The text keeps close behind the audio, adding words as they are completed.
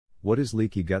What is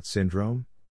leaky gut syndrome?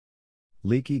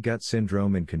 Leaky gut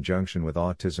syndrome in conjunction with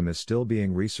autism is still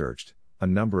being researched. A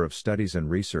number of studies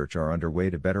and research are underway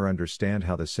to better understand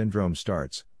how the syndrome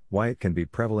starts, why it can be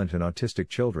prevalent in autistic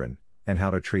children, and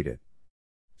how to treat it.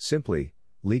 Simply,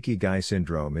 leaky gut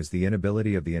syndrome is the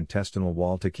inability of the intestinal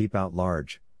wall to keep out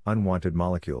large, unwanted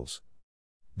molecules.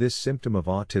 This symptom of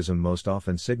autism most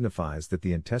often signifies that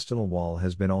the intestinal wall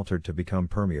has been altered to become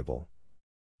permeable.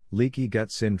 Leaky gut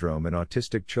syndrome in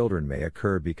autistic children may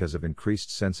occur because of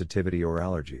increased sensitivity or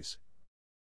allergies.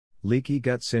 Leaky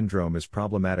gut syndrome is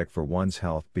problematic for one's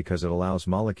health because it allows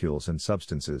molecules and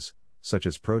substances, such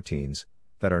as proteins,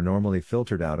 that are normally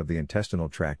filtered out of the intestinal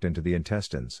tract into the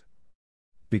intestines.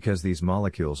 Because these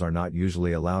molecules are not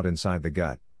usually allowed inside the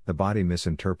gut, the body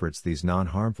misinterprets these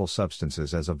non-harmful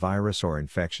substances as a virus or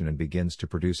infection and begins to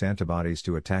produce antibodies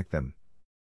to attack them.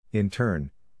 In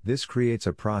turn, this creates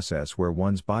a process where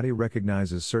one's body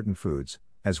recognizes certain foods,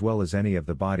 as well as any of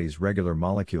the body's regular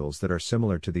molecules that are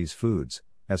similar to these foods,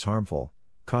 as harmful,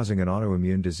 causing an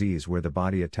autoimmune disease where the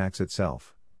body attacks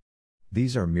itself.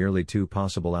 These are merely two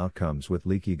possible outcomes with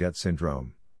leaky gut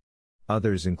syndrome.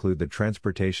 Others include the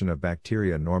transportation of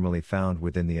bacteria normally found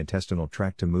within the intestinal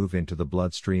tract to move into the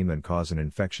bloodstream and cause an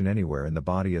infection anywhere in the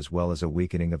body, as well as a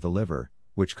weakening of the liver,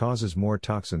 which causes more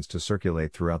toxins to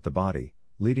circulate throughout the body,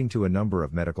 leading to a number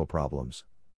of medical problems.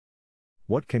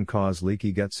 What can cause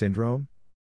leaky gut syndrome?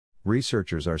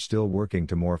 Researchers are still working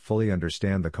to more fully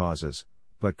understand the causes,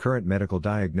 but current medical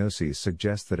diagnoses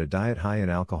suggest that a diet high in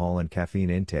alcohol and caffeine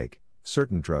intake,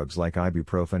 certain drugs like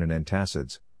ibuprofen and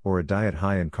antacids, or a diet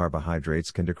high in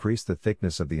carbohydrates can decrease the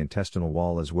thickness of the intestinal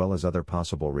wall, as well as other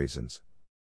possible reasons.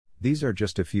 These are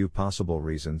just a few possible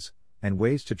reasons, and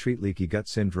ways to treat leaky gut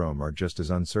syndrome are just as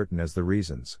uncertain as the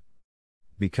reasons.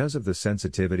 Because of the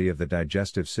sensitivity of the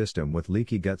digestive system with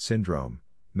leaky gut syndrome,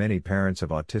 many parents of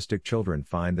autistic children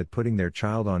find that putting their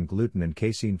child on gluten and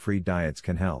casein-free diets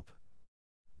can help.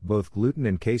 Both gluten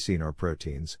and casein are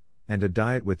proteins, and a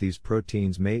diet with these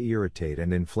proteins may irritate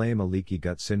and inflame a leaky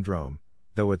gut syndrome,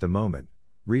 though at the moment,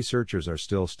 researchers are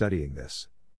still studying this.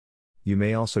 You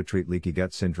may also treat leaky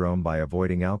gut syndrome by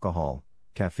avoiding alcohol,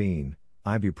 caffeine,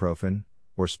 ibuprofen,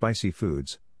 or spicy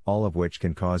foods, all of which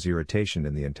can cause irritation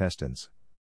in the intestines.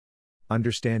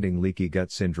 Understanding leaky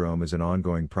gut syndrome is an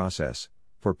ongoing process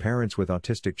for parents with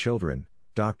autistic children,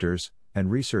 doctors, and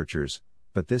researchers,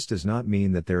 but this does not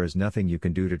mean that there is nothing you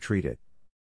can do to treat it.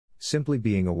 Simply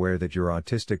being aware that your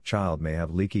autistic child may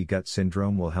have leaky gut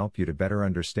syndrome will help you to better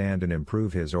understand and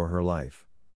improve his or her life.